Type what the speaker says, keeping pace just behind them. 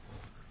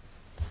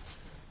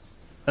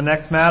The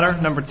next matter,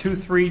 number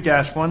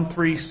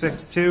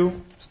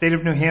 23-1362, State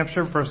of New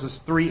Hampshire versus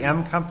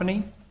 3M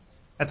Company.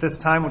 At this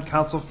time, would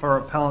counsel for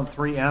appellant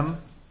 3M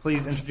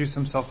please introduce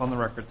himself on the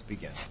record to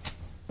begin?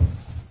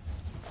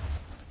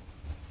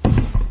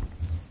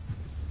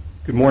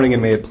 Good morning,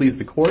 and may it please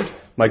the Court.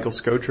 Michael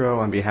Scotro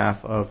on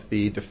behalf of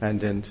the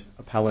defendant,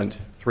 appellant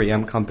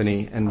 3M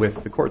Company, and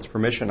with the Court's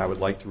permission, I would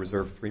like to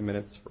reserve 3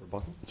 minutes for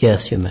rebuttal.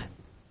 Yes, you may.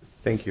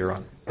 Thank you, Your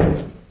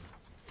Honor.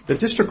 The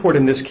district court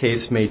in this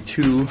case made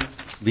 2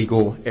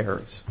 legal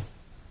errors.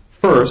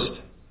 First,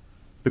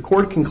 the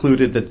court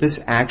concluded that this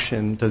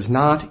action does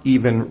not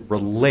even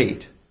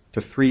relate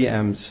to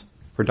 3M's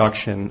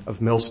production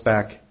of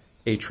mil-spec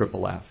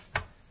AFFF.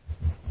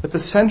 But the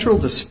central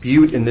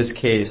dispute in this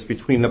case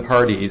between the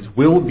parties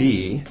will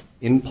be,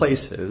 in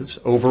places,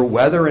 over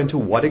whether and to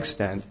what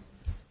extent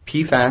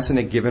PFAS in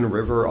a given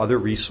river or other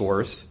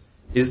resource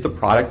is the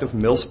product of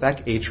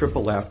mil-spec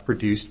AFFF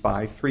produced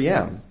by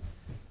 3M.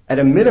 At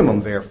a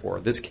minimum, therefore,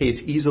 this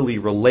case easily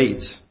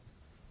relates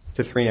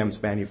to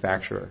 3M's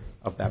manufacture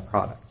of that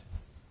product.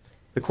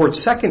 The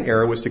Court's second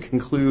error was to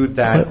conclude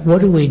that...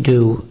 What do we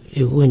do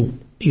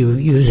when you're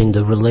using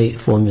the relate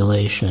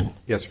formulation?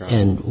 Yes, Your Honor.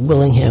 And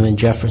Willingham and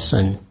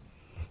Jefferson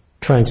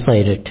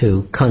translate it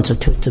to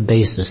constitute the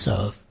basis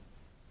of.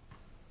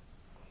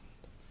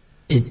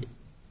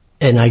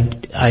 And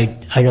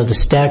I know the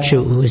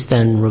statute was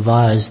then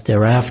revised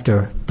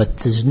thereafter, but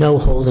there's no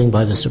holding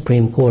by the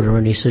Supreme Court or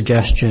any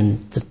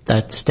suggestion that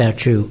that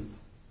statute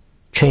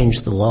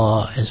changed the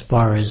law as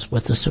far as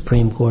what the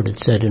Supreme Court had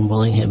said in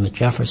Willingham and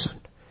Jefferson.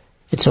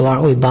 So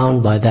aren't we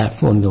bound by that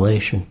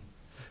formulation?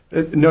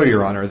 No,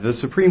 Your Honor. The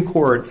Supreme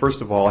Court,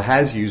 first of all,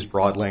 has used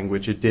broad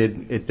language. It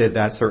did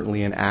that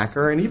certainly in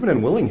Acker, and even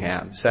in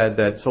Willingham said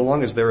that so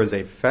long as there is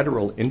a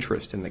federal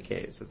interest in the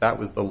case, that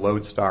was the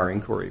lodestar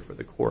inquiry for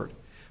the court.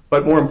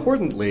 But more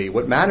importantly,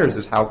 what matters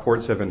is how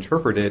courts have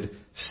interpreted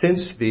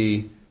since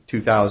the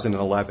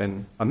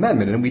 2011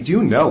 amendment. And we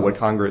do know what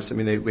Congress,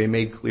 they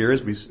made clear,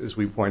 as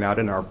we point out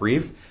in our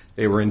brief,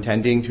 they were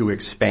intending to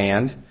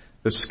expand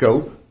the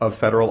scope of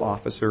federal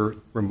officer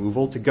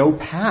removal to go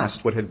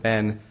past what had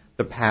been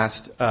the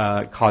past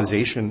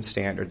causation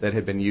standard that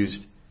had been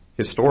used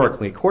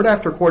historically. Court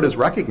after court has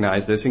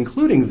recognized this,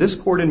 including this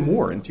court and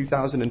more in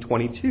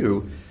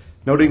 2022,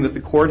 noting that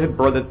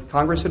that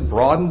Congress had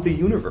broadened the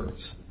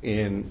universe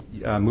in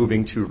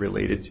moving to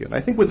related to. And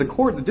I think what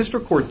the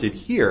district court did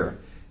here,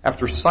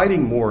 after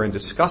citing more and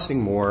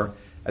discussing more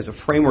as a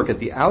framework at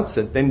the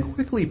outset, then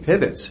quickly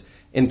pivots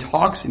and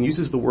talks and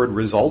uses the word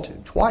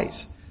resulted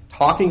twice,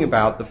 talking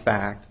about the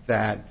fact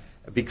that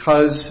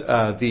because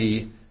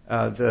the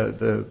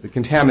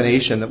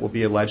contamination that will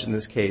be alleged in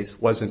this case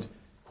wasn't,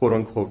 quote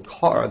unquote,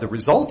 the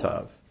result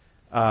of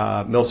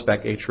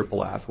mil-spec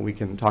AFFF, and we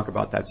can talk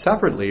about that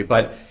separately.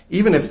 But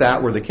even if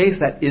that were the case,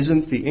 that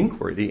isn't the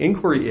inquiry. The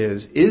inquiry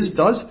is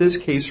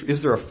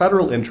there a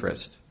federal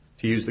interest,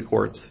 to use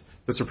the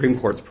Supreme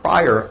Court's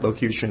prior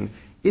locution,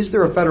 is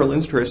there a federal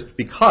interest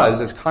because,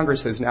 as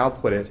Congress has now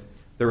put it,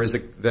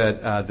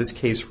 this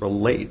case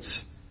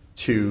relates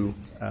to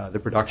the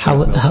production of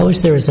mil-spec. How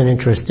is there an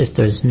interest if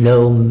there's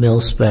no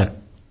mil-spec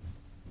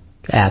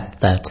at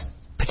that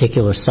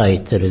particular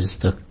site that is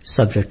the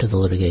subject of the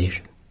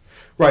litigation?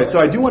 Right. So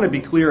I do want to be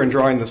clear in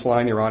drawing this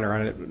line, Your Honor,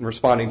 and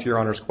responding to Your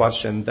Honor's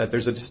question, that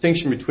there's a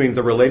distinction between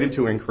the related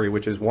to inquiry,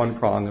 which is one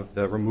prong of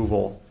the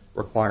removal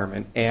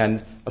requirement,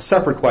 and a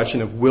separate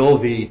question of will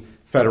the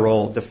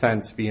federal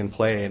defense be in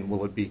play and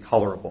will it be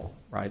colorable,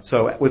 right?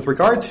 So with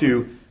regard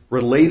to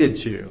related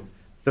to,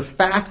 the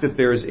fact that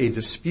there's a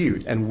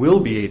dispute and will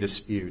be a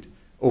dispute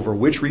over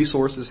which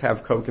resources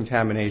have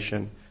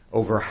co-contamination,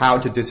 over how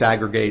to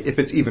disaggregate, if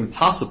it's even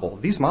possible.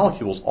 These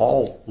molecules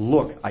all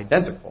look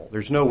identical.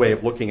 There's no way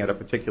of looking at a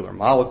particular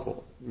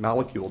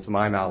molecule, to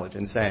my knowledge,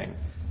 and saying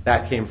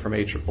that came from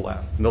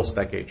AFFF,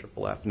 mil-spec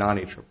AFFF,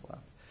 non-AFFF.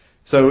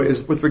 So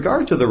with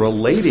regard to the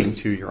relating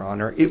to, Your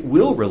Honor, it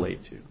will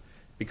relate to,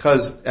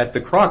 because at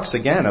the crux,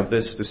 again, of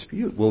this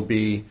dispute will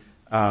be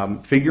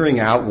figuring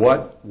out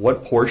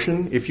what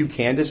portion, if you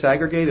can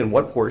disaggregate, and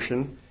what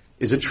portion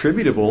is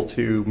attributable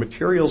to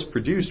materials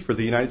produced for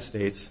the United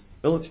States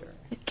military.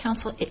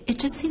 Counsel, it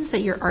just seems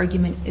that your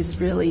argument is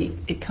really,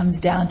 it comes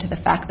down to the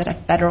fact that a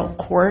federal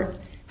court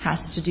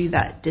has to do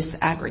that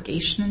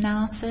disaggregation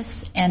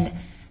analysis. And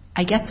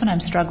I guess what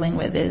I'm struggling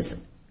with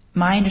is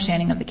my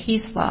understanding of the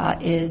case law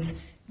is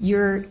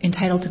you're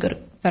entitled to go to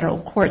federal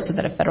court so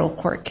that a federal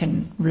court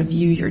can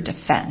review your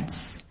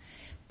defense.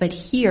 But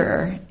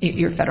here,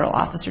 your federal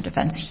officer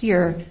defense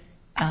here,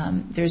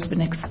 there's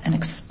been an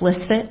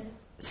explicit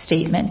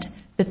statement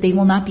that they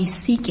will not be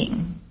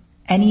seeking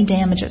any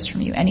damages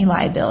from you, any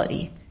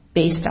liability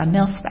based on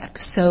mil-spec.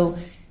 So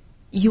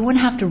you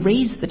wouldn't have to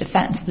raise the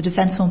defense. The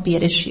defense won't be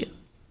at issue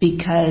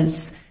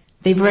because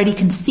they've already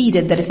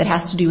conceded that if it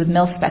has to do with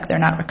mil-spec, they're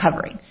not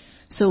recovering.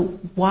 So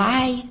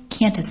why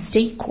can't a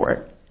state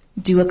court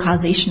do a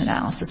causation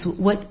analysis?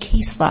 What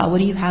case law,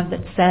 what do you have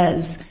that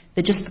says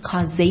that just the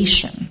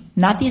causation,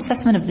 not the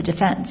assessment of the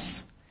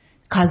defense,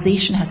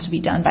 causation has to be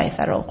done by a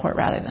federal court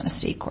rather than a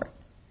state court?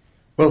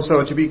 Well,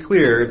 so to be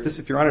clear,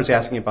 if Your Honor is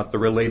asking about the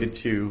related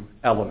to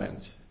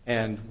element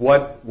and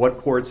what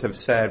courts have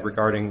said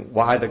regarding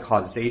why the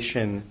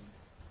causation,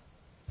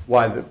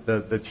 why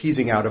the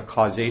teasing out of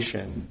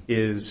causation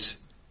is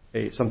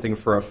something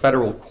for a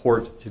federal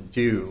court to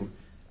do,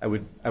 I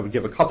would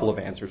give a couple of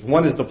answers.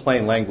 One is the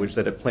plain language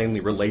that it plainly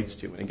relates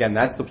to. And again,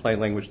 that's the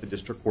plain language the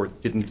district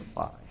court didn't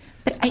apply.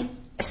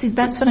 But see,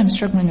 that's what I'm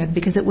struggling with,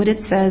 because what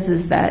it says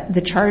is that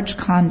the charged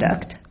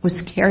conduct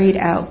was carried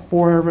out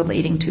for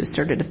relating to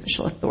asserted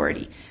official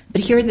authority.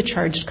 But here the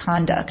charged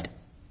conduct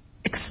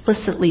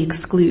explicitly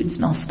excludes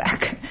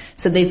MilSpec.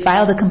 So they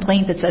filed a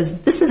complaint that says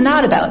this is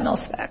not about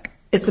MilSpec.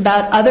 It's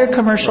about other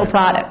commercial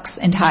products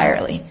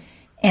entirely.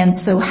 And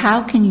so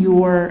how can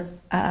your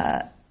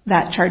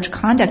that charged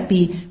conduct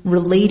be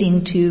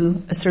relating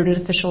to asserted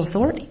official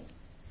authority?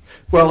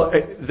 Well,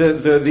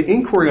 the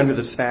inquiry under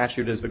the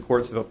statute, as the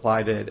courts have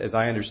applied it, as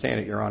I understand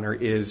it, Your Honor,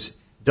 is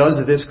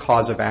does this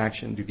cause of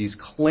action, do these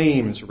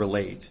claims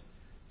relate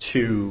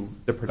to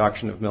the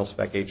production of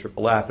MilSpec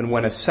AFFF? And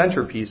when a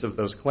centerpiece of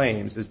those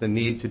claims is the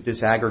need to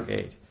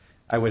disaggregate,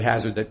 I would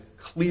hazard that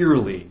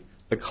clearly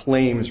the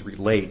claims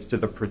relate to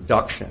the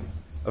production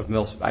of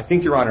MilSpec. I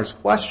think Your Honor's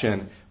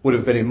question would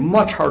have been a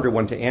much harder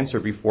one to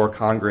answer before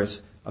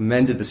Congress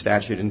amended the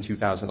statute in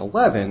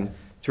 2011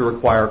 to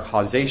require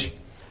causation.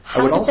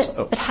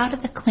 But how do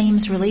the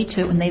claims relate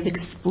to it when they've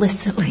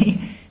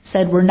explicitly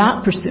said we're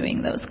not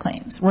pursuing those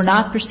claims? We're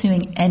not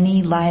pursuing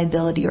any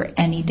liability or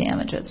any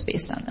damages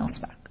based on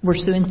MilSpec. We're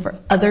suing for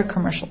other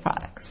commercial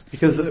products.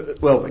 Because,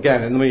 well,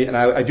 again, and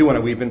I do want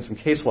to weave in some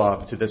case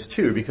law to this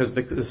too, because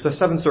the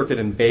Seventh Circuit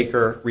in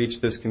Baker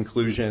reached this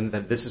conclusion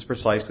that this is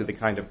precisely the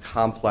kind of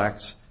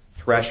complex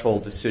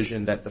threshold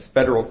decision that the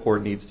federal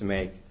court needs to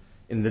make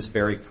in this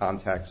very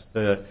context.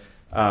 The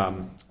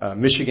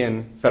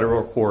Michigan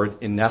federal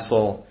court in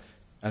Nestle,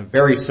 a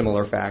very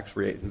similar facts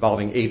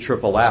involving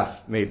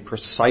AFFF, made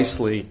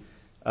precisely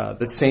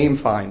the same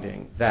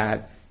finding,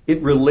 that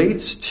it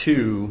relates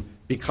to,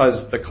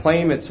 because the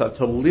claim itself,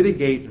 to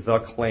litigate the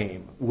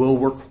claim will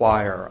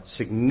require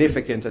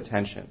significant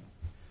attention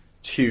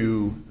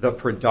to the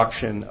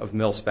production of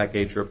MilSpec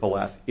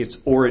AFFF, its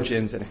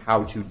origins, and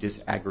how to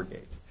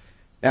disaggregate.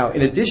 Now,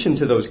 in addition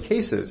to those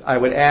cases, I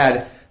would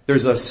add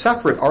there's a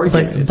separate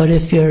argument. But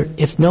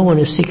if no one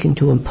is seeking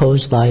to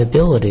impose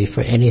liability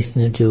for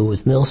anything to do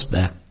with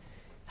MilSpec,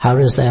 how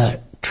does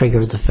that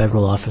trigger the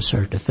federal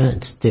officer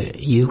defense?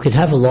 You could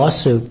have a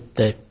lawsuit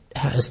that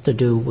has to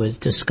do with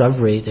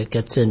discovery that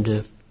gets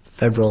into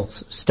federal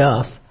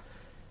stuff,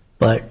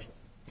 but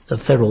the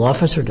federal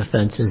officer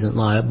defense isn't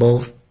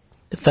liable.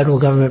 The federal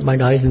government might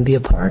not even be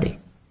a party,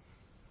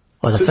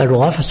 or the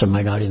federal officer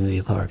might not even be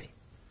a party.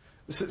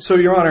 So,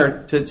 Your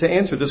Honor, to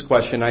answer this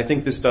question, I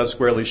think this does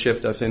squarely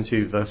shift us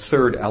into the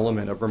third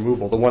element of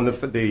removal, the one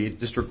that the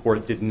district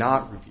court did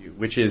not review,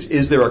 which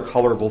is there a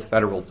colorable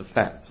federal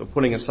defense? So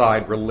putting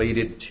aside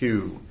related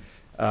to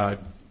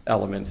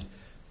elements,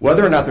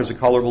 whether or not there's a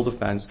colorable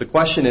defense, the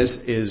question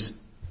is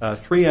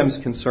 3M's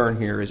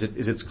concern here is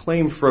its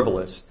claim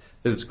frivolous,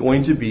 that it's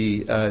going to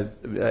be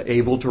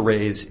able to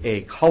raise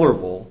a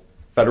colorable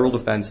federal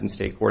defense in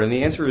state court? And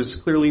the answer is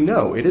clearly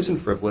no, it isn't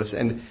frivolous,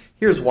 and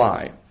here's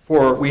why.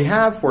 We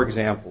have, for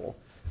example,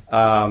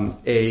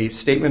 a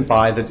statement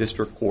by the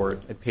district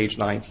court at page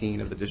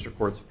 19 of the district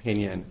court's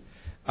opinion,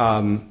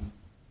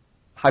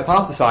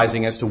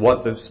 hypothesizing as to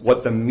what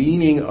the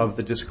meaning of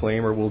the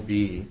disclaimer will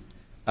be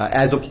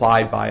as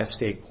applied by a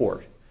state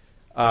court.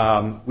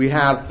 We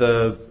have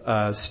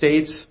the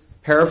state's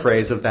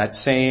paraphrase of that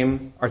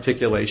same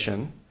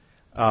articulation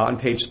on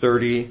page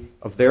 30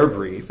 of their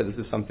brief, and this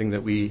is something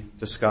that we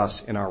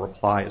discuss in our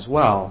reply as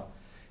well.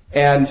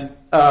 And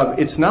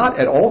it's not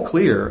at all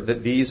clear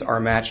that these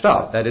are matched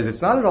up. That is,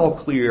 it's not at all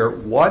clear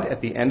what,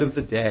 at the end of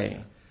the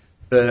day,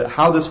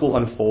 how this will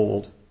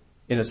unfold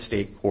in a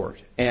state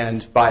court.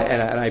 And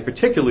I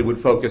particularly would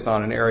focus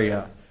on an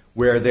area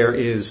where there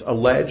is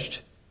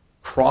alleged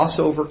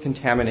crossover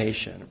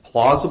contamination,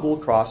 plausible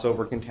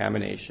crossover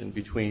contamination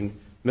between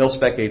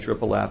MilSpec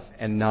AFFF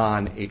and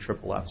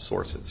non-AFFF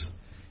sources.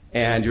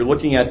 And you're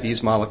looking at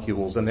these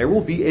molecules, and there will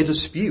be a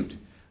dispute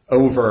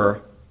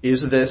over,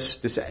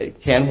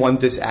 can one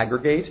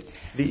disaggregate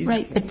these?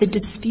 Right, but the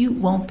dispute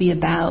won't be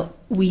about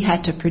we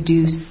had to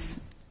produce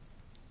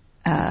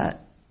MilSpec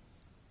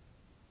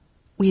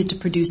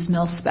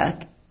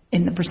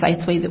in the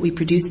precise way that we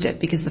produced it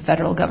because the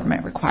federal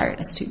government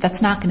required us to.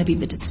 That's not going to be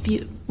the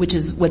dispute, which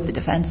is what the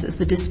defense is.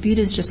 The dispute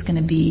is just going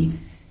to be,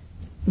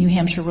 New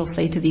Hampshire will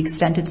say, to the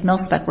extent it's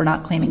MilSpec, we're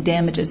not claiming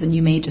damages, and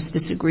you may just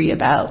disagree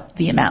about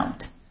the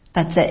amount.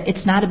 That's it.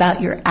 It's not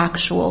about your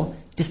actual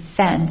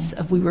defense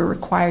of we were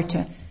required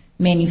to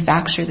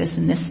manufacture this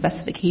in this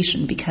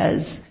specification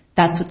because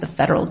that's what the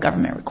federal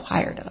government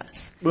required of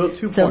us. Well,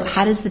 so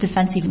how does the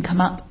defense even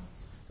come up?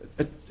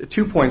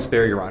 2 points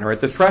there, Your Honor.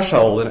 At the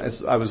threshold, and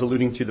as I was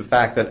alluding to the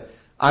fact that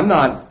I'm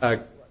not,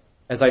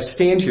 as I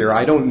stand here,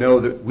 I don't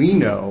know that we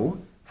know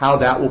how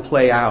that will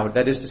play out.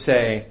 That is to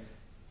say,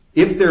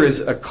 if there is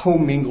a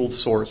commingled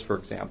source, for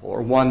example,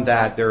 or one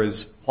that there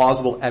is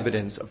plausible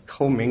evidence of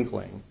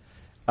commingling,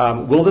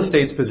 will the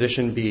state's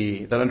position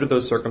be that under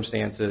those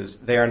circumstances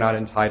they are not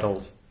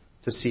entitled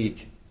to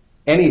seek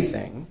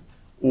anything,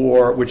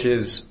 or which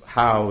is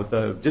how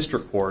the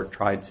district court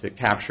tried to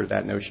capture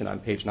that notion on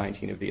page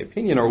 19 of the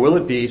opinion, or will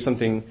it be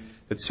something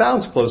that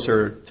sounds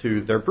closer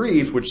to their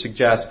brief, which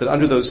suggests that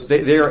under those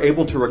they are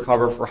able to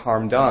recover for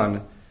harm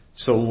done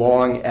so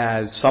long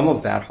as some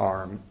of that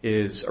harm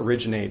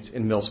originates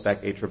in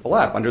mil-spec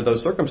AFFF. Under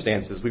those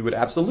circumstances, we would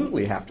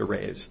absolutely have to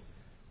raise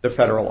the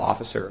federal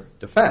officer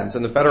defense,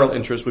 and the federal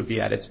interest would be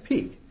at its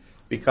peak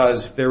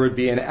because there would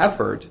be an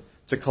effort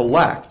to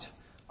collect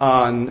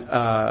on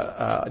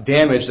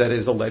damage that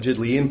is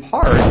allegedly in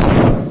part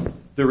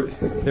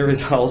the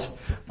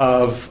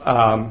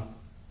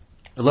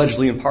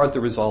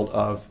result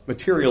of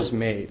materials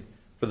made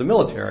for the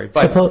military.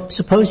 But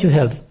suppose you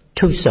have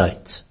two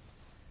sites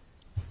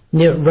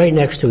right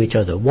next to each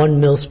other, one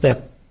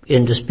mil-spec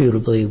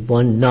indisputably,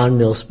 one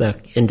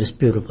non-mil-spec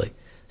indisputably.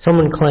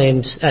 Someone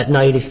claims at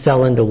night he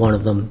fell into one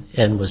of them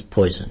and was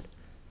poisoned,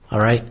 all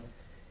right?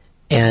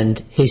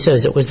 And he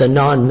says it was the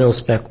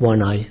non-mil-spec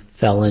one I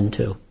fell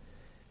into.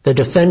 The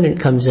defendant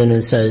comes in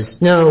and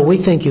says, no, we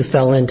think you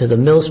fell into the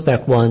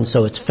mil-spec one,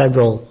 so it's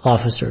federal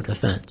officer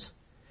defense.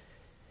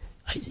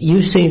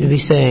 You seem to be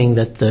saying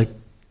that the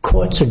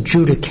court's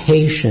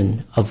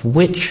adjudication of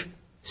which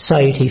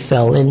site he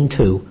fell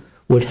into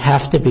would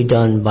have to be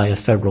done by a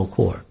federal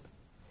court.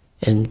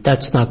 And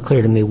that's not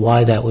clear to me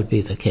why that would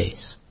be the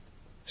case.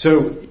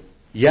 So,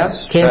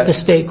 yes. Can't the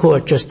state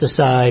court just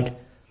decide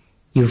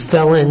you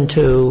fell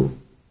into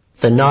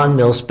the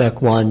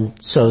non-mil-spec one,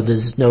 so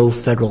there's no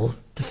federal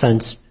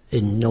defense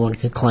and no one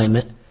can claim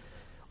it?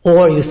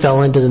 Or you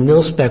fell into the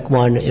mil-spec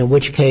one, in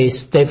which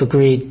case they've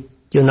agreed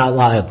you're not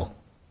liable?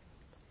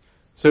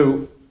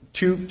 So,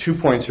 two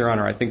points, Your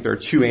Honor. I think there are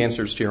two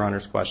answers to Your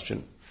Honor's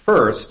question.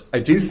 First, I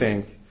do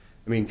think,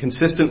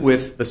 consistent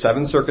with the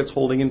Seven Circuits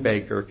holding in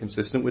Baker,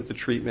 consistent with the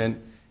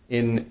treatment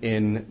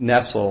in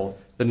Nessel,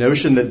 the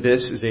notion that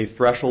this is a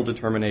threshold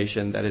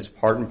determination that is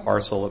part and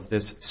parcel of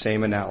this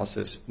same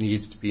analysis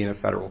needs to be in a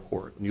federal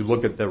court. When you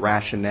look at the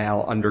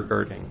rationale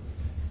undergirding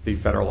the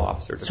federal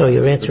officer defense. So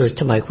your answer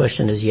to my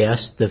question is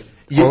yes?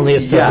 Only a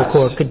federal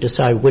court could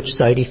decide which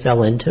site he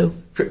fell into?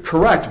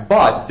 Correct,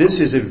 but this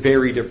is a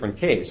very different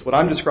case. What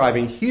I'm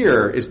describing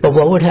here is... But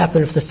what would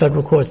happen if the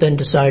federal court then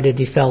decided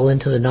he fell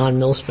into the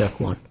non-mil-spec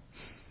one?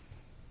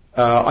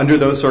 Under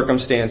those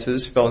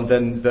circumstances,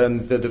 then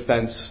the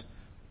defense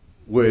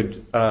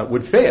would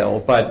fail.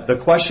 But the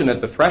question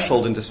at the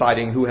threshold in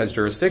deciding who has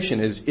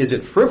jurisdiction is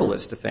it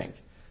frivolous to think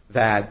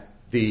that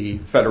a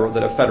federal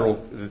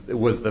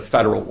was the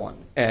federal one?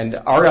 And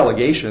our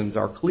allegations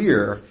are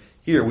clear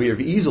here. We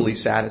have easily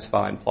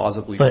satisfied and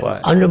plausibly pled.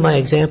 But under my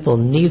example,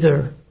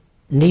 neither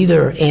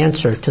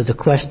answer to the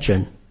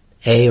question,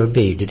 A or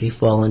B, did he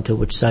fall into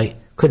which site,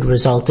 could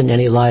result in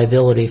any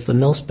liability for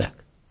mil-spec.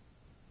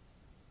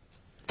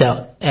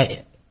 Now,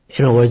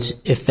 in other words,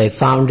 if they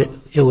found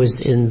it was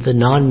in the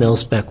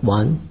non-mil-spec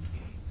one,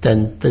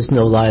 then there's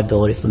no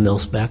liability for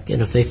mil-spec.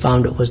 And if they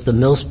found it was the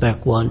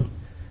mil-spec one,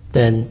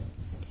 then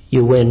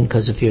you win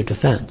because of your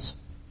defense.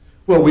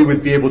 Well, we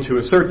would be able to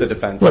assert the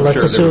defense. Well,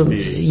 let's assume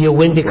you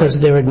win because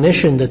of their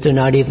admission that they're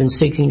not even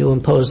seeking to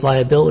impose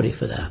liability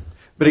for that.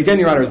 But again,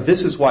 Your Honor,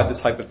 this is why this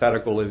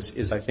hypothetical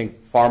is I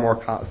think,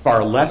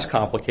 far less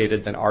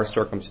complicated than our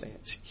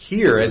circumstance.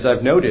 Here, as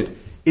I've noted,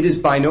 it is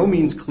by no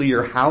means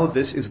clear how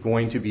this is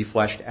going to be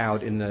fleshed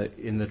out in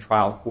the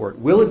trial court.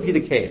 Will it be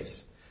the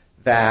case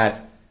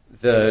that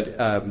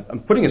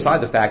I'm putting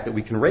aside the fact that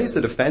we can raise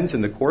the defense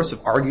in the course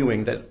of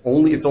arguing that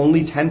it's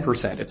only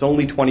 10%, it's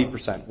only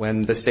 20%,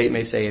 when the state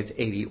may say it's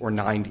 80 or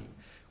 90.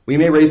 We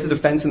may raise the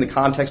defense in the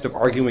context of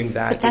arguing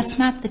that. But that's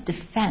not the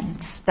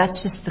defense.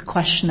 That's just the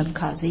question of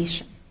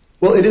causation.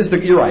 Well,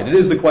 you're right. It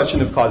is the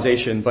question of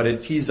causation, but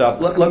it tees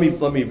up. Let me,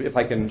 if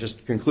I can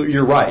just conclude.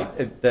 You're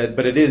right,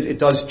 but it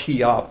does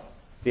tee up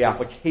the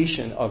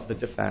application of the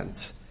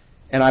defense.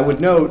 And I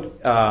would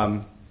note,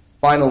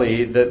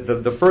 finally,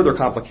 the further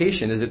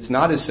complication is it's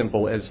not as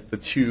simple as the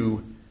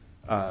two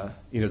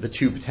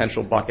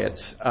potential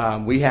buckets.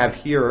 We have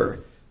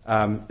here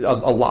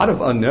a lot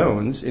of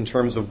unknowns in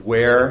terms of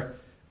where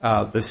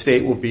the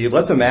state will be.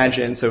 Let's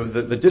imagine. So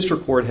the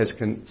district court has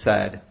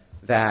said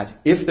that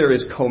if there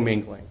is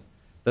commingling,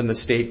 then the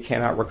state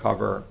cannot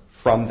recover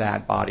from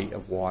that body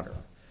of water.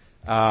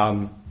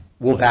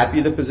 Will that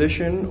be the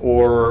position,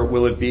 or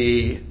will it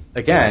be,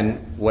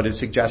 again, what is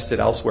suggested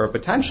elsewhere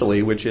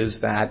potentially, which is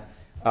that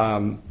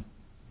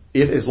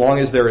as long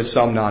as there is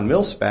some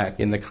non-mil-spec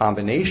in the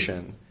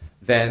combination,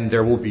 then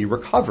there will be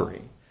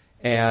recovery.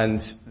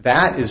 And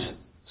that is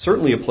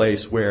certainly a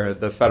place where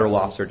the federal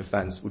officer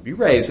defense would be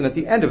raised. And at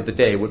the end of the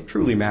day, what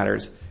truly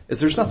matters is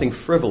there's nothing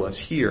frivolous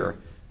here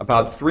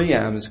about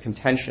 3M's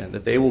contention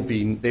that they will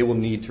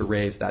need to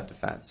raise that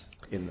defense.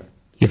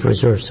 You've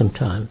reserved some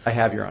time. I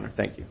have, Your Honor.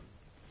 Thank you.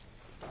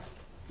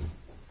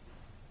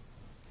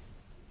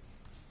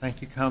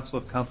 Thank you, counsel.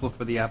 If counsel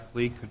for the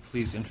appellee could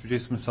please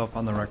introduce himself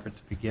on the record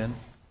to begin.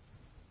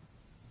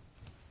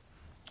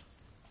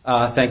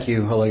 Thank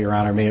you. Hello, Your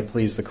Honor. May it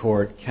please the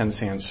court. Ken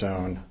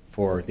Sansone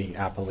for the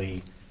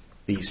appellee,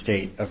 the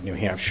state of New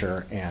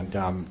Hampshire. And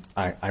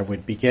I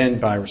would begin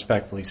by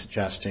respectfully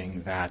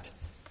suggesting that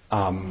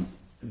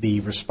the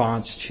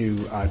response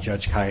to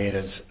Judge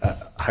Cayeta's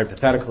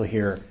hypothetical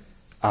here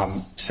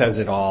says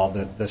it all.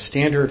 The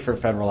standard for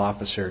federal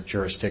officer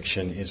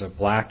jurisdiction is a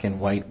black and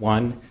white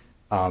one.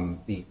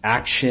 The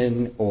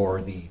action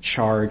or the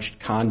charged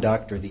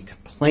conduct or the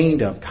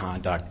complaint of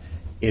conduct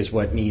is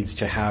what needs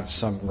to have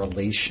some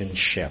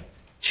relationship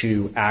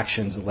to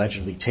actions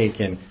allegedly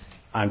taken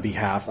on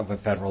behalf of a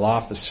federal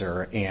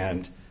officer.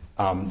 And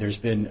there's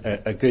been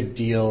a good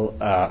deal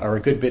or a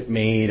good bit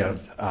made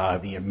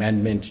of the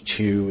amendment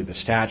to the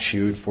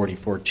statute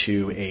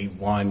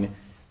 44-2A1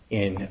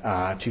 in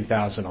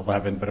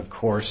 2011. But of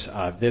course,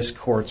 this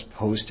court's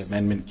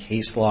post-amendment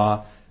case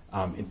law,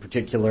 in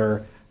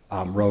particular,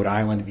 Rhode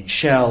Island v.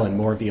 Shell and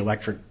Moore v.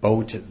 Electric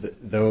Boat,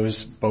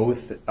 those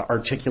both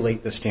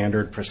articulate the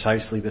standard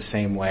precisely the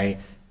same way.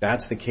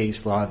 That's the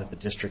case law that the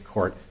district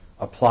court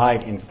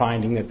applied in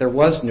finding that there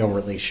was no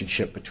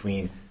relationship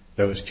between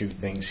those two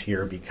things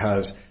here,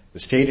 because the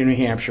state of New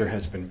Hampshire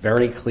has been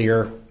very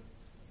clear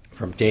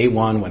from day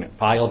one when it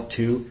filed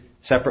two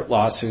separate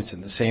lawsuits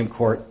in the same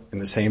court in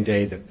the same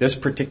day that this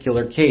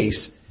particular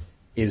case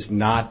is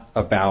not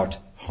about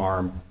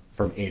harm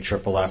from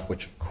AFFF,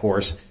 which of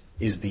course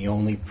is the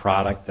only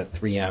product that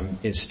 3M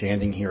is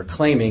standing here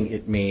claiming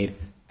it made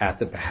at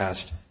the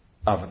behest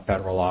of a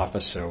federal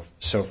officer.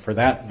 So for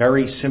that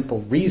very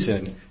simple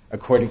reason,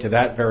 according to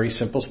that very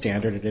simple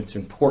standard, and it's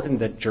important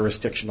that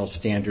jurisdictional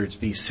standards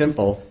be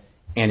simple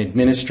and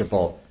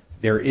administrable,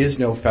 there is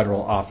no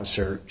federal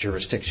officer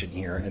jurisdiction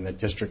here, and the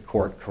district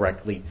court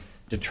correctly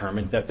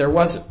determined that there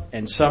wasn't.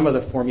 And some of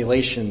the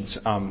formulations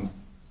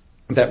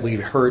that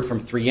we've heard from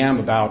 3M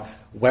about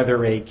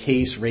whether a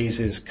case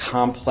raises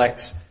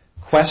complex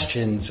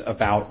questions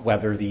about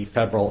whether the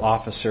federal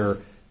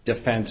officer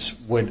defense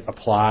would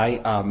apply,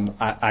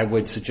 I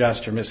would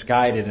suggest are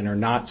misguided and are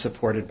not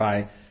supported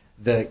by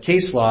the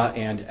case law,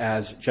 and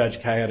as Judge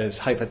Cayeta's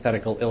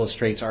hypothetical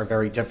illustrates, are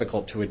very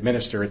difficult to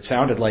administer. It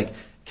sounded like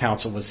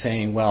counsel was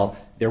saying, well,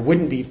 there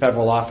wouldn't be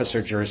federal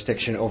officer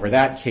jurisdiction over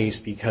that case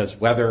because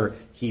whether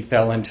he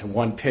fell into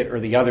one pit or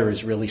the other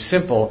is really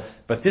simple,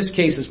 but this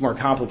case is more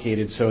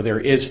complicated, so there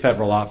is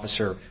federal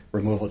officer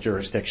removal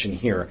jurisdiction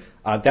here.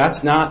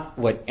 That's not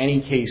what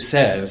any case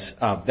says.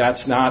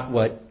 That's not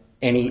what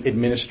any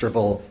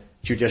administrable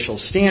judicial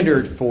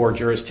standard for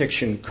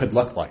jurisdiction could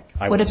look like.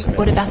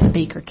 What about the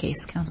Baker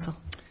case, counsel?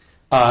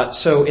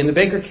 So in the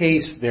Baker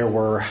case, there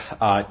were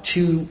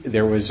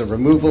there was a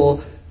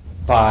removal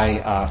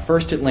by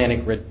First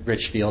Atlantic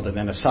Richfield and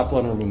then a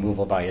supplemental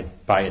removal by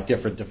a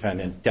different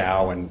defendant,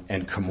 Dow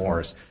and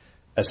Comores,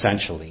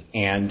 essentially.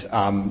 And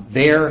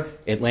there,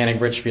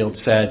 Atlantic Richfield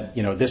said,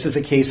 this is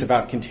a case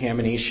about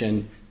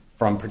contamination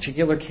from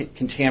particular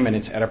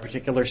contaminants at a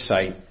particular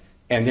site,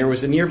 and there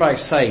was a nearby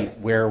site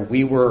where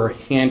we were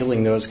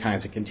handling those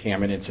kinds of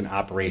contaminants and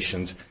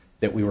operations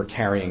that we were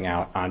carrying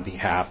out on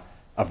behalf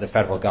of the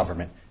federal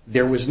government.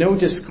 There was no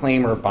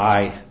disclaimer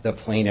by the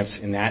plaintiffs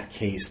in that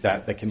case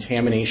that the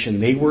contamination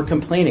they were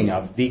complaining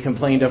of, the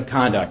complaint of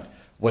conduct,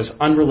 was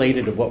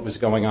unrelated to what was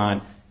going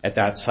on at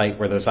that site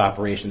where those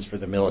operations for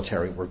the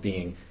military were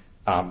being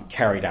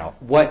carried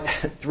out. What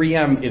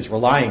 3M is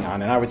relying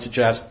on, and I would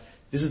suggest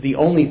this is the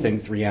only thing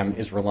 3M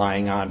is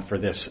relying on for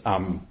this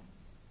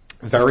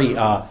very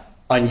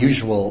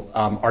unusual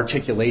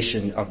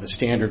articulation of the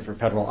standard for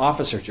federal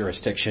officer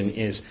jurisdiction,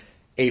 is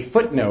a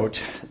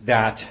footnote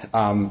that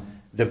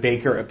the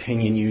Baker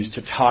opinion used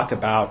to talk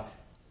about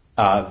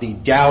the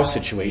Dow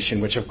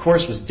situation, which of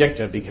course was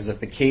dicta, because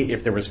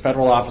if there was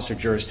federal officer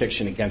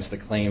jurisdiction against the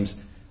claims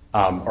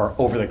or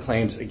over the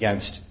claims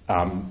against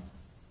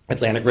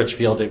Atlantic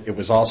Richfield, it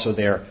was also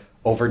there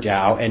over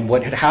Dow. And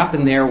what had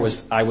happened there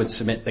was, I would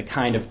submit, the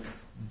kind of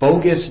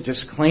bogus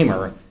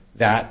disclaimer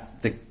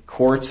that the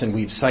courts, and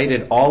we've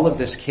cited all of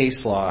this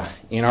case law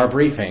in our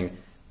briefing,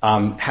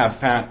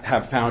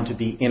 have found to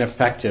be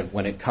ineffective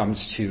when it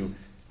comes to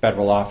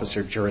federal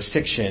officer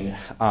jurisdiction.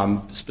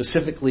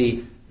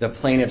 Specifically, the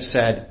plaintiff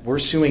said, we're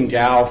suing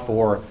Dow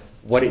for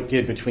what it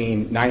did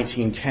between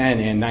 1910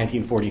 and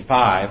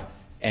 1945,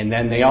 and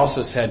then they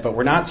also said, but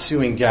we're not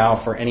suing Dow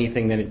for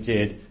anything that it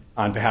did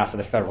on behalf of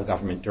the federal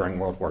government during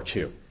World War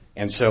II.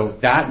 And so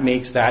that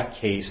makes that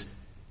case,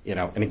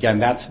 and again,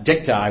 that's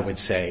dicta, I would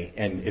say,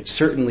 and it's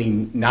certainly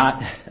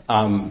not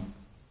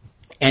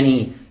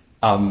any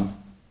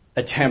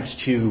attempt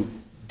to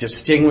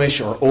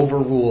distinguish or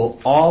overrule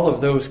all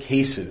of those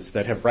cases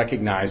that have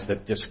recognized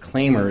that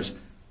disclaimers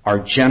are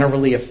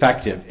generally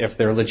effective if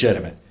they're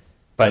legitimate.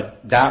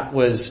 But that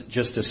was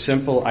just a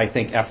simple, I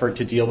think, effort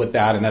to deal with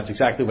that, and that's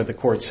exactly what the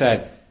court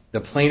said. The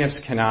plaintiffs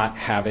cannot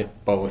have it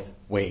both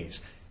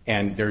ways.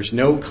 And there's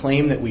no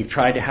claim that we've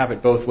tried to have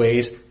it both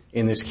ways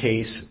in this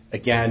case.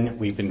 Again,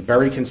 we've been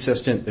very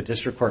consistent. The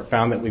district court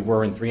found that we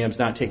were, and 3M's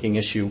not taking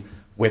issue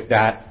with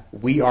that.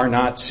 We are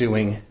not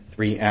suing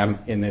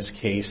 3M in this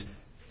case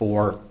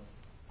for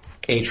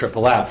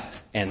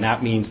AFFF, and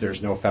that means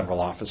there's no federal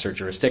officer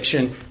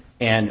jurisdiction.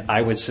 And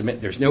I would submit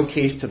there's no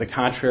case to the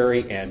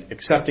contrary, and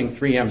accepting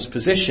 3M's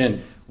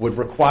position would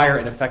require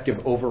an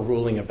effective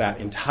overruling of that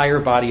entire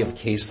body of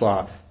case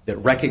law that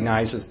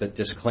recognizes that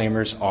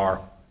disclaimers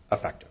are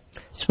effective.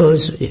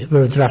 Suppose,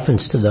 with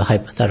reference to the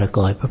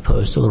hypothetical I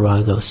proposed to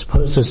Lurago,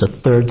 suppose there's a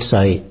third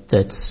site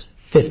that's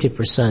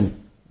 50%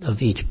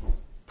 of each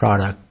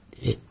product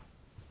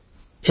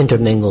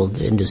intermingled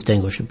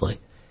indistinguishably.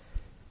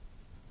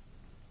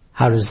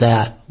 How does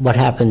that, what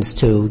happens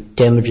to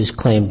damages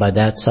claimed by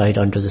that site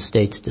under the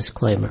state's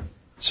disclaimer?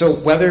 So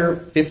whether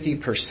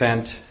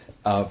 50%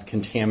 of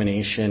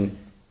contamination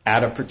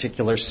at a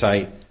particular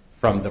site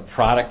from the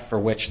product for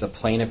which the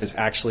plaintiff is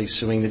actually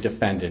suing the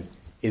defendant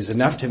is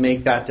enough to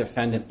make that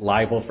defendant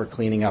liable for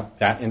cleaning up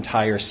that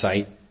entire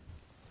site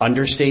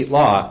under state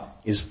law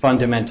is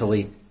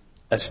fundamentally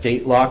a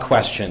state law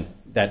question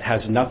that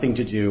has nothing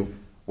to do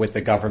with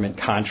the government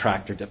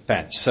contractor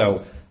defense.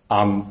 So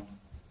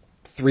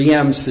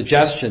 3M's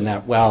suggestion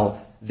that,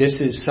 well,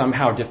 this is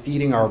somehow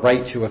defeating our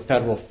right to a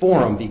federal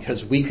forum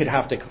because we could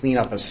have to clean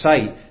up a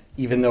site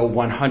even though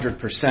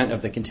 100%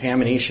 of the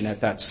contamination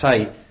at that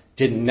site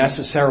didn't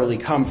necessarily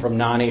come from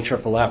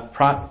non-AFFF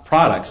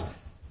products,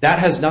 that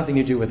has nothing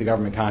to do with the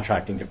government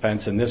contracting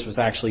defense, and this was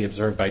actually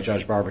observed by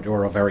Judge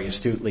Barbadoro very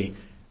astutely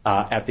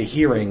at the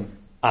hearing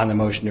on the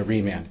motion to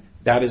remand.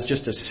 That is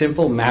just a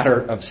simple matter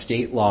of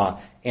state law.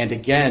 And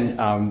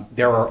again,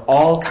 there are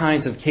all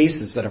kinds of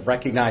cases that have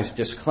recognized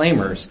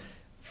disclaimers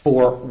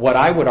for what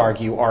I would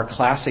argue are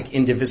classic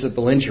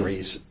indivisible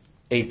injuries.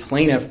 A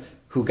plaintiff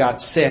who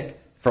got sick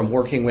from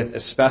working with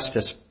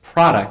asbestos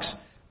products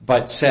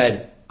but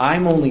said,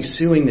 I'm only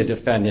suing the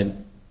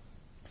defendant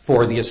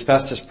for the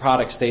asbestos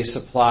products they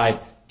supplied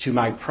to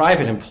my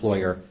private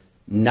employer,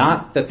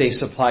 not that they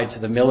supplied to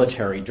the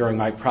military during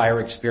my prior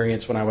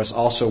experience when I was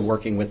also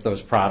working with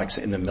those products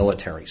in the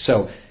military.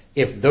 So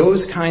if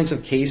those kinds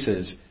of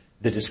cases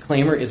the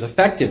disclaimer is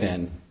effective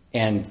in,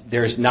 and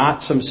there's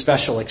not some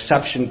special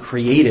exception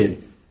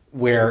created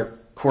where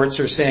courts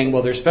are saying,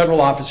 well, there's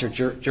federal officer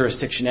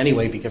jurisdiction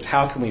anyway, because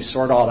how can we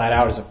sort all that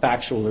out as a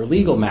factual or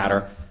legal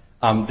matter?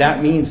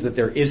 That means that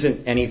there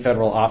isn't any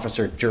federal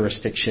officer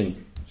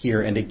jurisdiction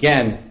here. And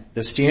again,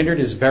 the standard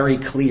is very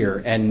clear,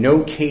 and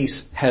no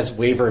case has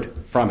wavered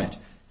from it.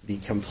 The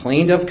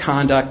complaint of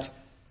conduct,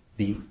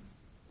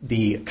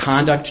 the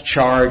conduct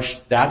charge,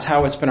 that's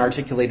how it's been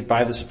articulated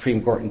by the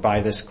Supreme Court and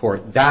by this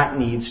court. That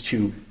needs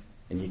to,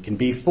 and it can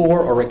be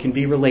for or it can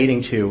be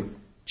relating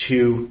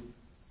to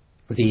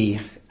the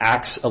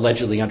acts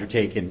allegedly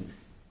undertaken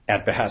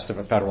at behest of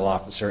a federal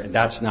officer, and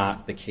that's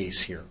not the case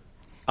here.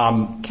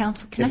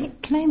 Counsel,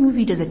 can I move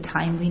you to the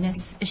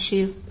timeliness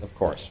issue? Of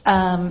course.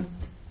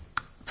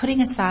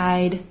 Putting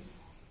aside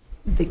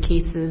the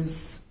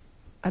cases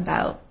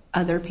about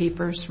other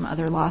papers from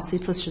other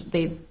lawsuits,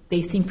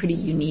 they seem pretty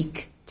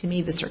unique to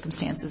me, the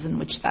circumstances in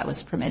which that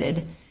was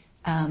permitted.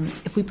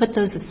 If we put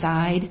those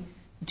aside,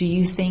 do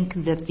you think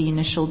that the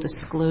initial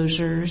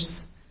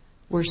disclosures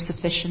were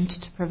sufficient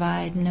to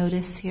provide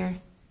notice here?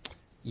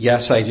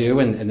 Yes, I do,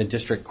 and the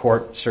district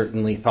court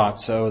certainly thought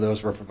so.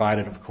 Those were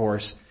provided, of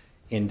course,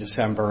 in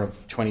December of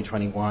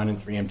 2021,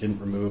 and 3M didn't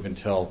remove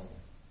until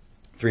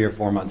 3 or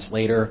 4 months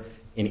later.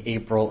 In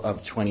April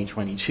of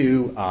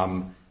 2022,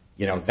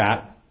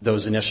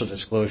 those initial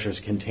disclosures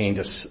contained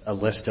a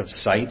list of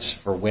sites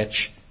for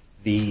which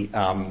the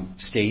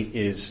state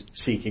is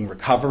seeking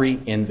recovery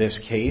in this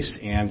case,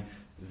 and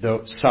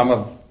some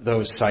of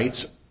those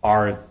sites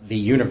are the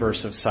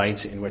universe of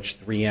sites in which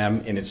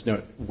 3M in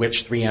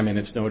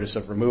its notice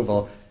of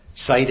removal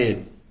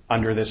cited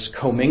under this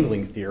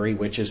commingling theory,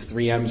 which is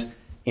 3M's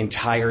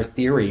entire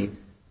theory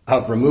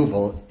of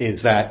removal,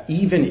 is that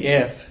even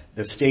if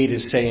the state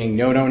is saying,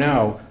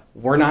 no,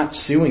 we're not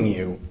suing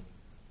you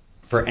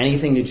for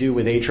anything to do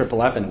with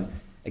AFFF,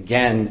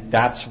 again,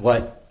 that's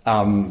what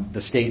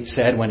the state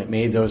said when it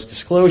made those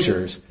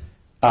disclosures,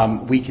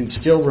 we can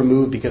still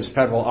remove because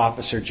federal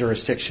officer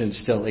jurisdiction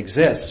still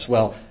exists.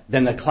 Well,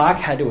 then the clock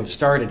had to have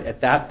started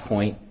at that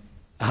point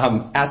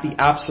at the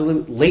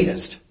absolute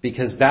latest,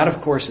 because that,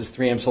 of course, is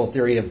 3M's whole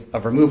theory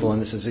of removal,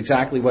 and this is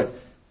exactly what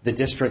the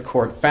district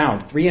court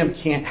found. 3M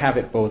can't have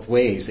it both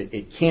ways.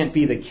 It can't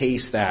be the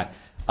case that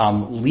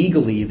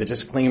legally the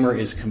disclaimer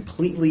is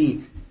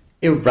completely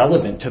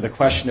irrelevant to the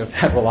question of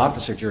federal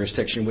officer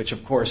jurisdiction, which,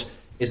 of course,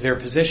 is their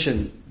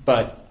position.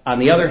 But on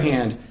the other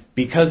hand,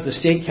 because the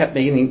state kept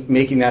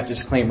making that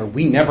disclaimer,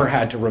 we never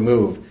had to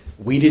remove.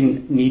 We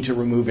didn't need to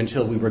remove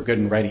until we were good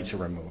and ready to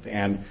remove.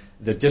 And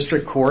the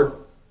district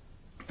court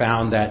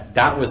found that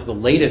that was the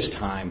latest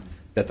time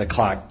that the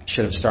clock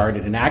should have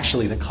started. And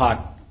actually, the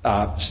clock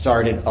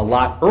started a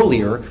lot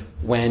earlier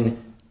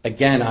when,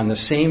 again, on the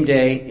same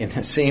day in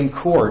the same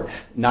court,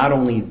 not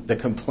only the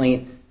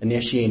complaint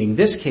initiating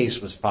this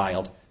case was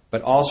filed,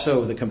 but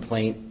also the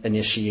complaint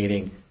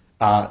initiating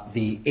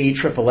the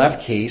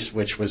AFFF case,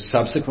 which was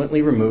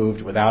subsequently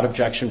removed without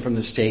objection from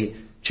the state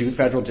to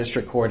federal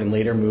district court and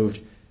later moved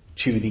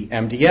to the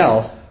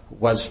MDL,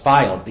 was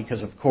filed.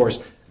 Because, of course,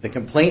 the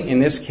complaint in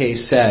this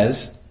case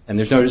says and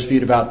there's no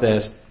dispute about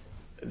this,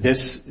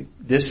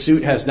 this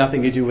suit has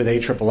nothing to do with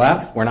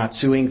AFFF. We're not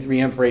suing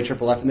 3M for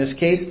AFFF in this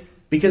case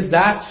because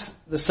that's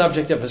the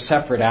subject of a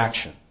separate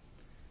action.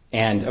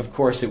 And, of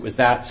course, it was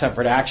that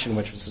separate action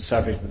which was the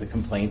subject of the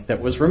complaint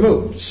that was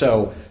removed.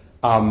 So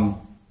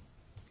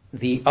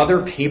the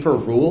other paper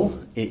rule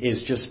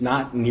is just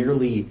not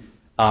nearly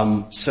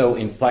so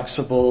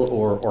inflexible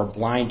or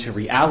blind to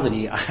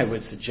reality, I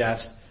would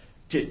suggest,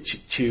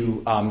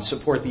 to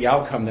support the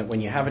outcome that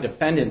when you have a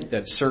defendant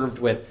that's served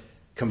with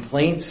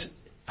complaints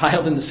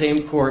filed in the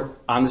same court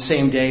on the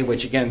same day,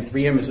 which, again,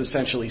 3M has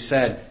essentially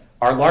said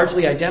are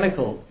largely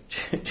identical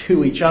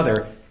to each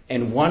other,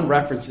 and one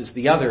references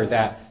the other,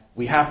 that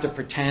we have to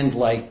pretend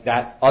like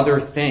that other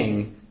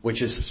thing,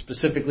 which is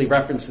specifically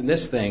referenced in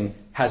this thing,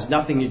 has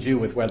nothing to do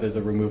with whether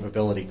the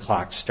removability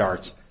clock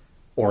starts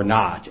or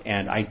not.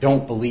 And I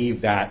don't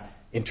believe that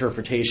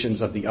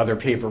interpretations of the other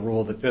paper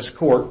rule that this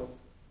court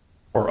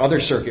or other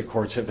circuit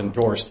courts have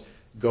endorsed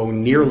go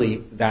nearly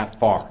that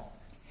far.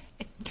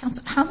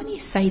 Counsel, how many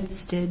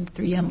sites did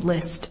 3M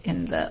list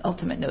in the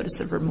ultimate notice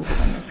of removal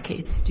in this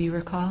case? Do you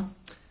recall?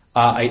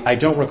 I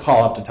don't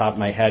recall off the top of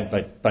my head,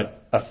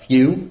 but a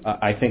few,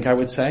 I think I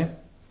would say.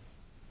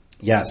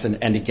 Yes,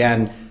 and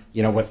again,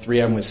 what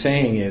 3M was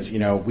saying is,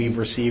 we've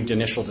received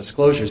initial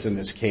disclosures in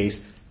this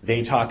case.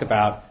 They talk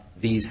about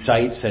these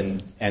sites,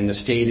 and the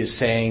state is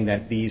saying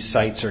that these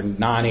sites are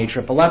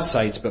non-AFFF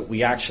sites, but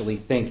we actually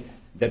think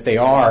that they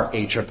are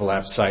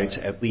AFFF sites,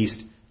 at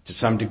least to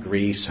some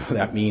degree, so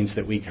that means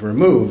that we can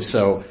remove.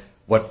 So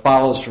what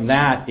follows from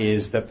that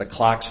is that the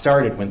clock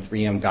started when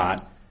 3M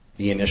got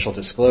the initial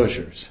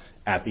disclosures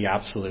at the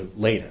absolute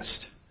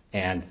latest.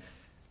 And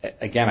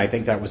again, I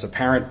think that was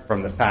apparent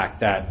from the fact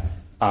that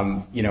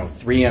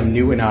 3M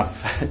knew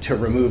enough to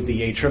remove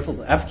the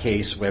AFFF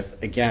case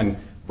with, again,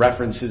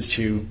 references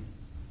to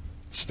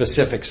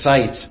specific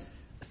sites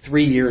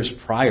 3 years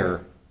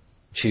prior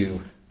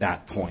to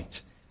that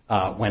point,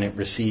 when it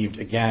received,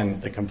 again,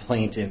 the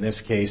complaint in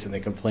this case and the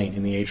complaint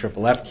in the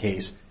AFFF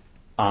case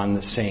on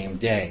the same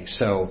day.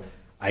 So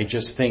I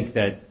just think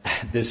that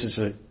this is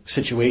a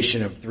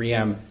situation of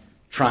 3M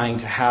trying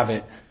to have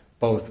it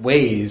both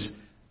ways.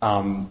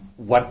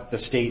 What the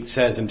state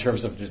says in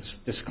terms of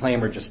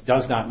disclaimer just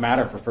does not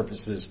matter for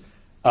purposes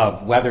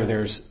of whether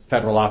there's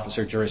federal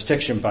officer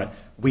jurisdiction, but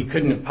we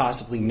couldn't have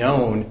possibly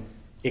known,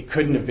 it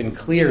couldn't have been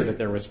clear that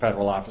there was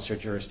federal officer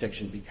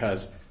jurisdiction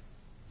because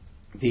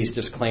these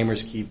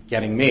disclaimers keep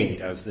getting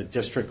made. As the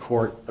district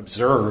court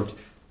observed,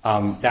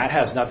 that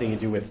has nothing to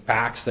do with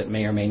facts that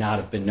may or may not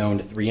have been known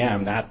to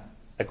 3M. That,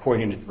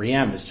 according to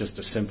 3M, is just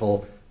a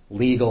simple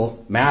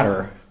legal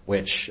matter,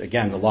 which,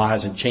 again, the law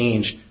hasn't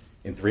changed.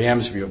 In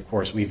 3M's view, of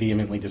course, we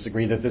vehemently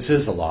disagree that this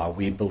is the law.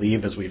 We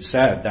believe, as we've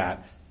said,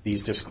 that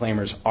these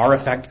disclaimers are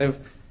effective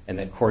and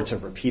that courts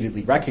have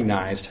repeatedly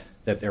recognized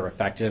that they're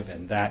effective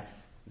and that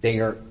they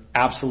are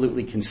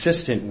absolutely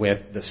consistent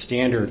with the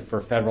standard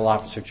for federal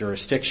officer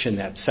jurisdiction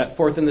that's set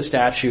forth in the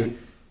statute,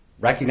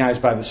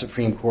 recognized by the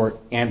Supreme Court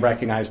and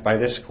recognized by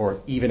this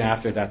court even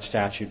after that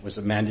statute was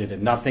amended,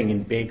 and nothing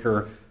in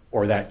Baker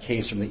or that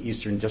case from the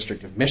Eastern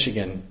District of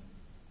Michigan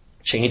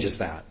changes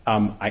that.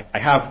 I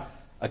have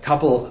a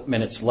couple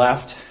minutes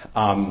left.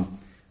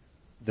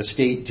 The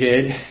state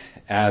did,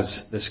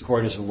 as this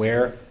court is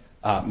aware,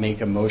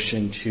 make a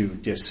motion to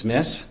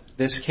dismiss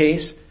this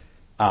case,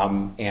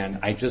 and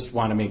I just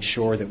want to make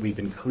sure that we've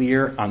been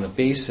clear on the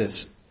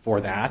basis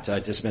for that,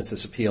 dismiss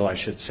this appeal, I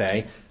should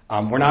say.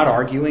 We're not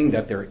arguing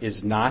that there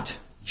is not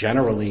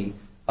generally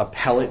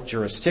appellate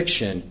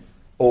jurisdiction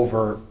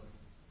over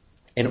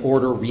an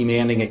order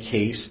remanding a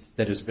case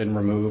that has been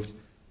removed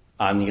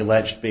on the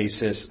alleged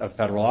basis of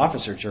federal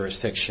officer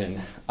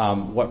jurisdiction.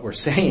 What we're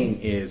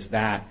saying is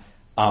that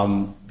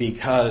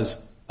because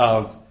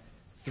of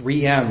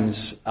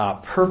 3M's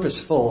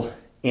purposeful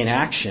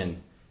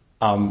inaction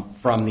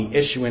from the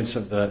issuance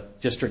of the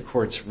district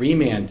court's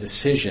remand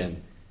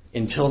decision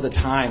until the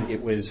time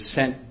it was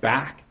sent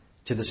back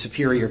to the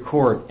Superior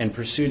Court and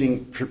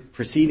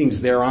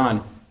proceedings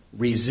thereon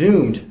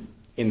resumed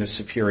in the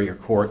Superior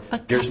Court,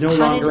 there's no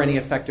longer any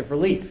effective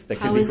relief that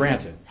can be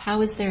granted.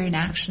 How is there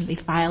inaction? They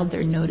filed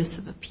their notice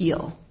of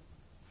appeal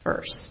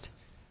first.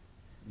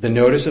 The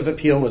notice of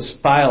appeal was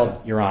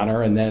filed, Your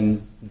Honor, and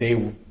then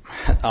the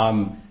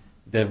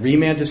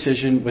remand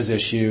decision was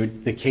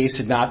issued. The case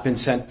had not been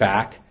sent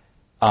back.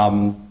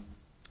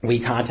 We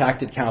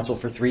contacted counsel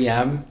for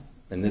 3M,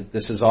 and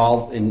this is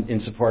all in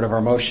support of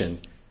our motion.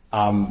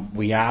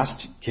 We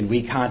asked, can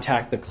we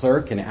contact the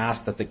clerk and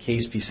ask that the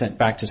case be sent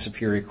back to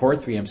Superior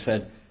Court? 3M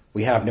said,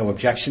 we have no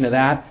objection to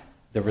that.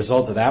 The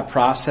result of that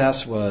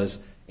process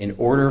was an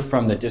order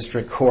from the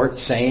district court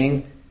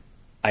saying,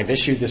 I've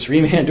issued this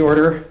remand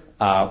order.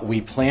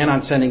 We plan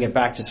on sending it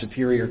back to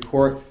Superior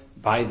Court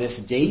by this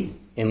date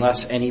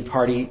unless any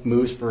party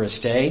moves for a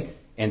stay,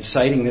 and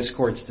citing this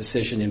court's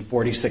decision in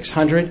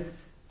 4600,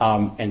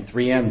 and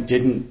 3M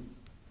didn't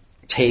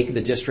take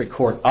the district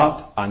court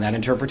up on that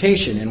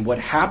interpretation. And what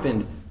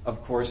happened,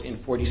 of course, in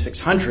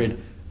 4600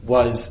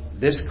 was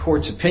this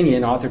court's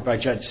opinion, authored by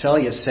Judge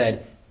Selya,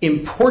 said,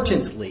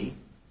 importantly,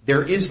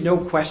 There is no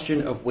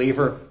question of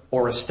waiver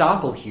or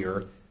estoppel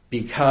here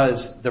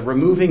because the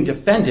removing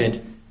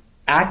defendant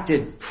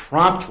acted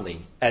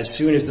promptly as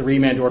soon as the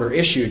remand order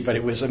issued, but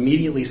it was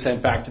immediately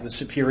sent back to the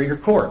Superior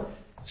Court.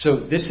 So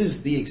this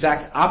is the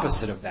exact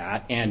opposite of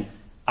that, and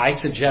I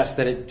suggest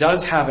that it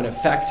does have an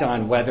effect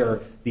on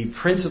whether the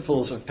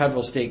principles of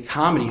federal-state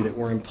comity that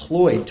were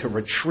employed to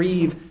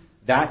retrieve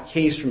that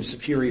case from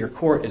Superior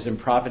Court as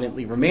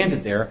improvidently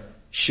remanded there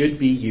should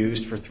be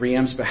used for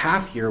 3M's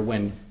behalf here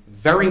when,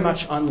 very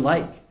much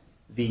unlike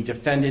the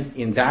defendant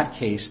in that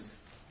case,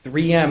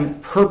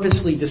 3M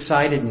purposely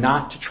decided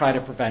not to try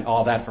to prevent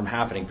all that from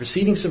happening.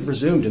 Proceedings have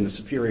resumed in the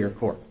Superior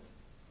Court.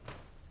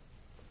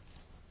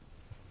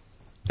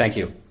 Thank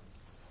you.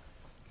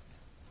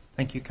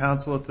 Thank you,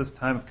 counsel. At this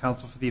time, if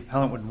counsel for the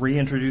appellant would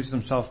reintroduce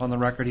himself on the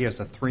record, he has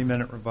a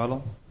 3-minute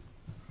rebuttal.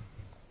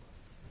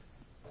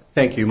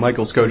 Thank you.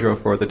 Michael Scodro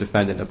for the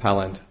defendant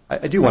appellant.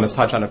 I do want to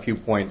touch on a few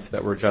points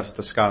that were just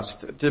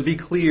discussed. To be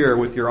clear,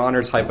 with Your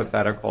Honor's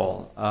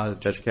hypothetical,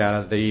 Judge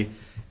Cata,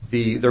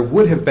 there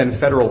would have been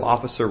federal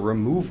officer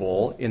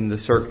removal in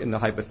the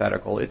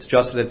hypothetical. It's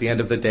just that at the end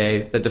of the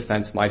day, the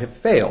defense might have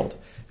failed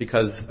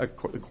because the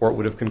court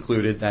would have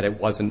concluded that it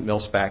wasn't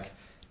mil-spec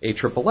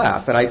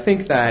AFFF. And I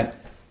think that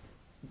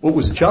what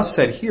was just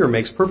said here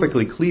makes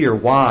perfectly clear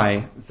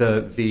why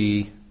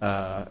the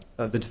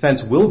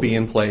defense will be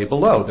in play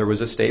below. There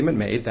was a statement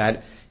made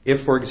that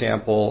if, for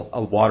example,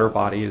 a water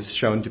body is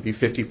shown to be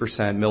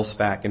 50%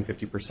 mil-spec and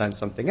 50%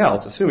 something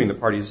else, assuming the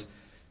parties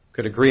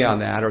could agree on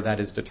that or that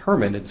is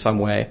determined in some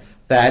way,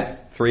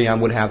 that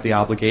 3M would have the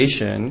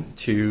obligation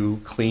to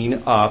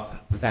clean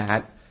up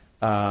that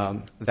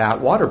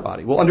water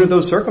body. Well, under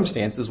those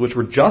circumstances, which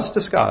were just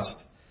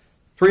discussed,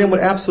 3M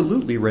would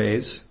absolutely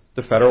raise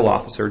the federal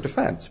officer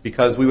defense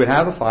because we would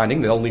have a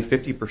finding that only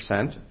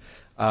 50%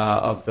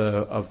 of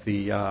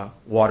the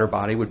water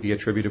body would be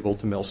attributable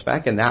to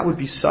mil-spec, and that would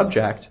be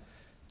subject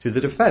to the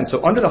defense.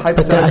 So under the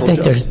hypothetical, but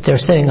I think they're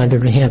saying under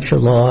New Hampshire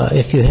law,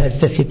 if you had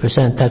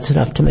 50%, that's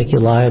enough to make you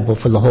liable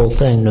for the whole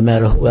thing, no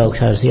matter who else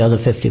has the other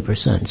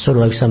 50%, sort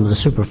of like some of the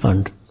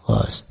Superfund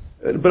laws.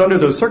 But under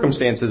those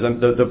circumstances,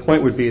 the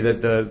point would be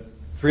that the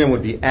 3M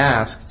would be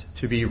asked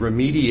to be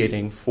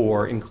remediating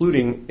for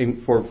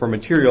for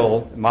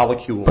material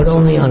molecules. But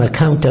only on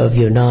account of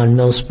your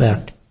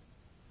non-mil-spec.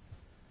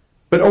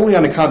 But only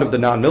on account of the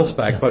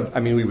non-mil-spec. But I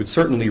mean, we would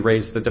certainly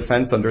raise the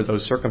defense under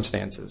those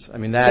circumstances. I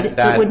mean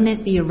But wouldn't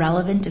it be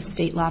irrelevant if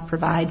state law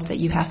provides that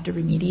you have to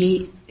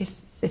remediate if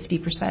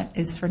 50%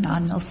 is for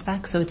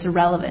non-mil-spec? So it's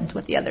irrelevant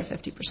what the other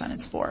 50%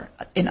 is for,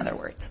 in other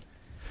words.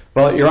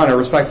 Well, Your Honor,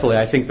 respectfully,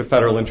 I think the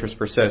federal interest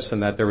persists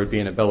and that there would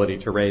be an ability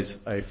to raise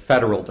a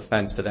federal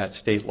defense to that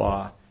state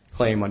law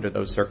claim under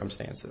those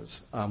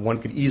circumstances.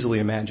 One could easily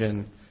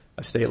imagine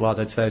a state law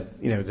that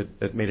said,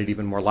 that made it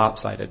even more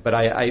lopsided. But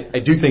I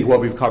do think what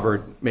we've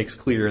covered makes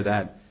clear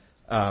that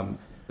the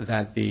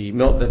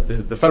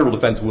federal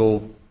defense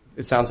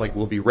it sounds like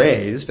will be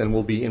raised and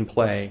will be in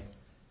play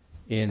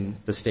in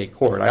the state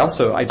court.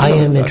 I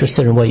am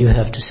interested in what you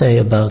have to say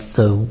about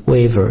the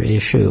waiver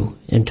issue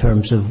in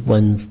terms of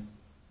when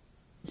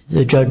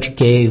the judge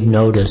gave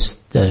notice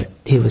that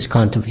he was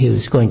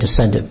going to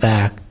send it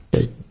back.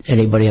 Did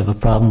anybody have a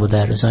problem with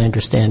that? As I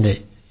understand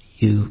it,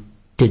 you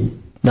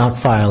did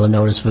not file a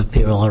notice of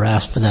appeal or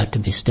ask for that to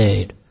be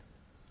stayed.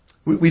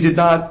 We did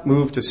not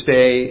move to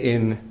stay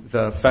in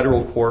the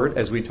federal court,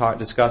 as we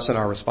discussed in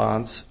our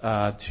response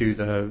to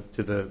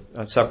the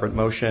separate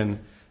motion.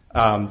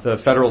 The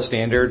federal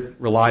standard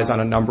relies on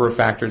a number of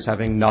factors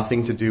having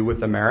nothing to do with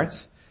the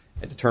merits.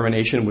 A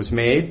determination was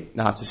made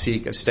not to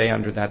seek a stay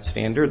under that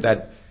standard.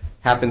 That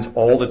happens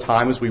all the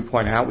time, as we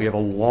point out. We have a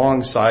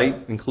long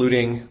cite,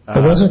 including...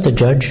 But wasn't the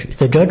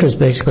judge was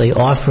basically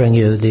offering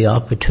you the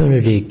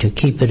opportunity to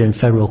keep it in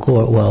federal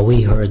court while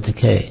we heard the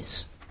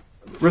case?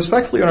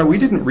 Respectfully, Your Honor, we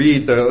didn't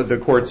read the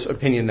court's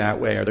opinion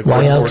that way. Or the Why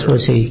court's else order.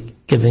 Was he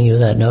giving you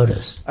that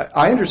notice?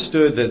 I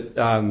understood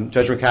that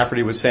Judge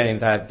McCafferty was saying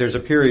that there's a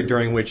period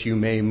during which you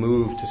may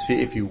move to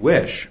see if you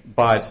wish,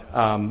 but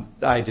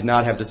I did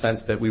not have the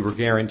sense that we were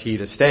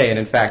guaranteed a stay. And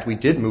in fact, we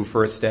did move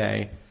for a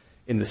stay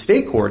in the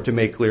state court to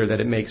make clear that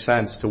it makes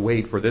sense to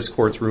wait for this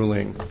court's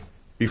ruling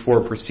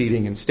before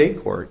proceeding in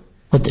state court.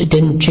 But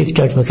didn't Chief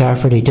Judge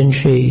McCafferty,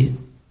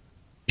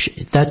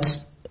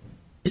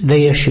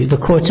 the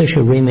courts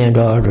issue remand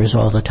orders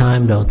all the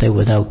time, don't they,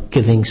 without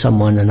giving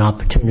someone an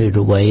opportunity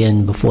to weigh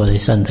in before they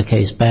send the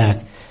case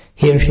back.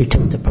 Here she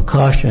took the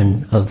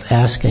precaution of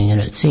asking, and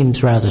it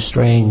seems rather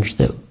strange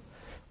that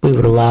we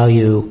would allow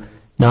you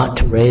not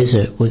to raise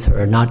it with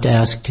her, not to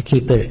ask to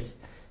keep it,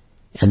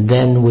 and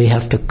then we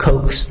have to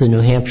coax the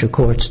New Hampshire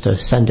courts to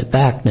send it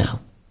back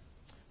now.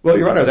 Well,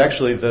 Your Honor,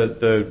 actually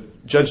the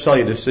Judge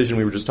Tully decision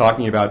we were just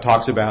talking about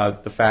talks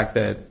about the fact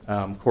that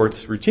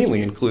courts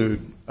routinely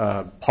include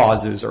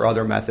pauses or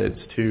other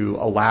methods to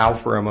allow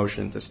for a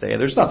motion to stay.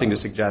 There's nothing to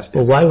suggest.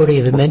 Well, why would he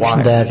have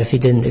mentioned that if he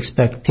didn't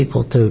expect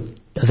people to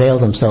avail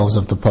themselves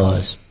of the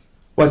pause?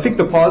 Well, I think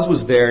the pause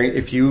was there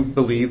if you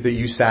believe that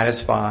you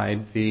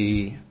satisfied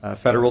the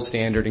federal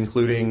standard,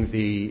 including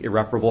the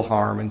irreparable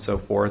harm and so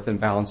forth, and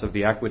balance of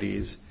the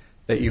equities,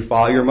 that you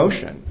file your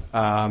motion.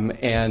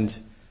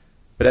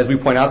 But as we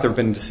point out, there have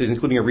been decisions,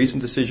 including a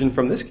recent decision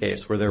from this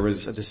case, where there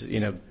was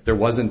there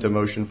wasn't a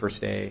motion for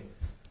stay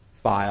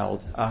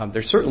filed.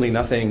 There's certainly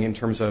nothing in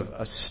terms of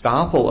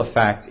estoppel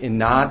effect in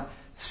not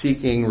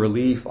seeking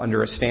relief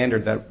under a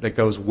standard that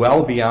goes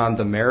well beyond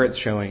the merits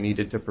showing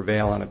needed to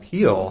prevail on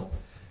appeal.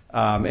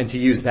 And to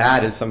use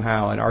that as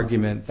somehow an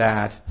argument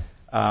that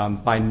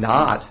by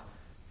not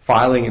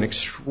filing an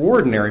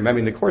extraordinary, I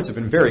mean, the courts have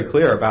been very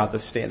clear about that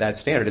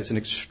standard. It's an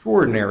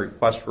extraordinary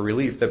request for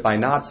relief, that by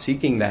not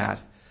seeking that,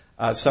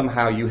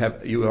 somehow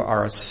you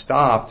are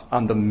stopped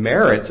on the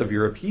merits of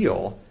your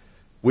appeal,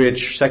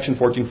 which Section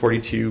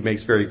 1442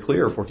 makes very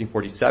clear,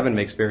 1447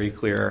 makes very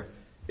clear,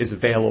 is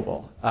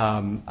available.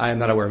 I am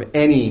not aware of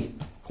any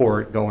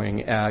court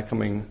coming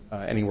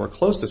anywhere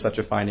close to such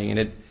a finding,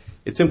 and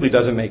it simply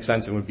doesn't make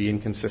sense and would be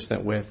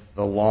inconsistent with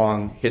the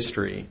long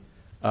history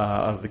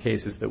of the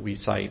cases that we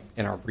cite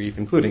in our brief,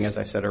 including, as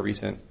I said, a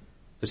recent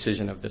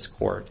decision of this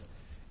court.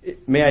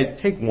 May I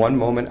take one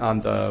moment on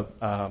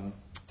the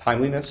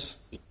timeliness?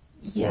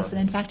 Yes, and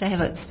in fact, I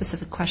have a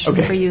specific question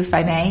for you, if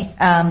I may.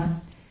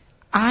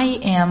 I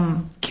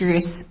am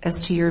curious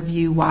as to your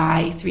view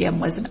why 3M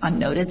wasn't on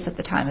notice at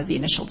the time of the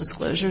initial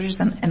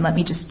disclosures, and let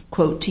me just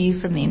quote to you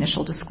from the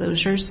initial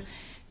disclosures.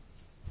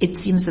 It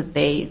seems that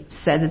they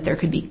said that there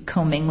could be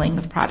commingling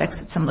of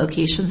products at some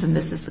locations, and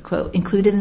this is the quote: included in